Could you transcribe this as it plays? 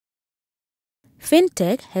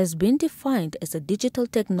FinTech has been defined as a digital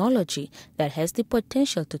technology that has the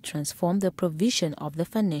potential to transform the provision of the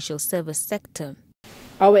financial service sector.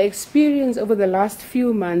 Our experience over the last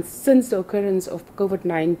few months since the occurrence of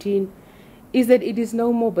COVID-19 is that it is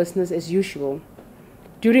no more business as usual.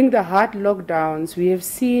 During the hard lockdowns, we have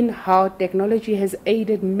seen how technology has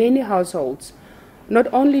aided many households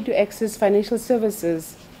not only to access financial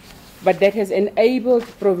services, but that has enabled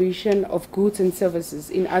provision of goods and services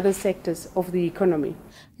in other sectors of the economy.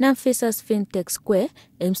 NAMFISA's FinTech Square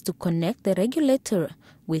aims to connect the regulator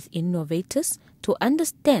with innovators to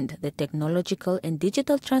understand the technological and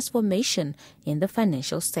digital transformation in the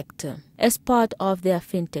financial sector. As part of their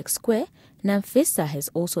FinTech Square, NAMFISA has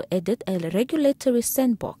also added a regulatory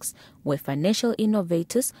sandbox where financial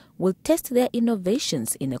innovators will test their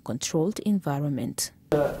innovations in a controlled environment.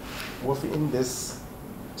 Within this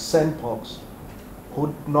sandbox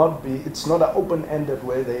would not be, it's not an open-ended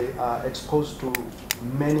where they are exposed to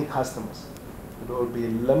many customers. It will be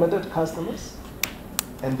limited customers,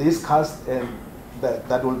 and these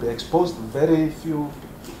that will be exposed to very few,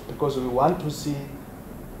 because we want to see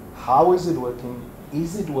how is it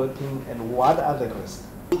working, and what are the risks.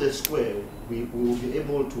 Through the square, we will be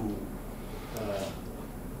able to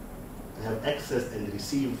have access and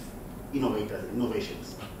receive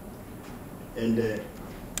innovations. And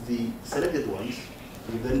the selected ones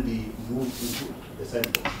will then be moved into the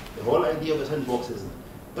sandbox. The whole idea of the sandbox is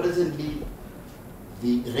presently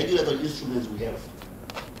the regulatory instruments we have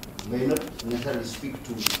may not necessarily speak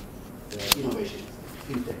to innovations,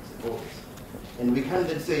 fintechs, and all this. And we can't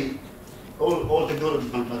then say all technology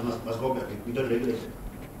must go back. We don't regulate it.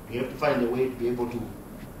 We have to find a way to be able to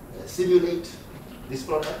simulate these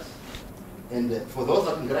products, and for those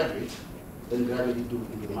that can graduate, then graduate into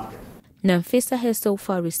the market. NAMFISA has so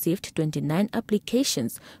far received 29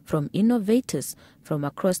 applications from innovators from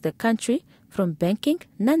across the country, from banking,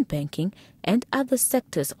 non-banking, and other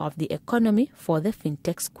sectors of the economy for the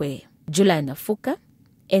FinTech Square. Juliana Fuka,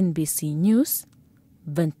 NBC News,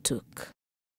 Windhoek.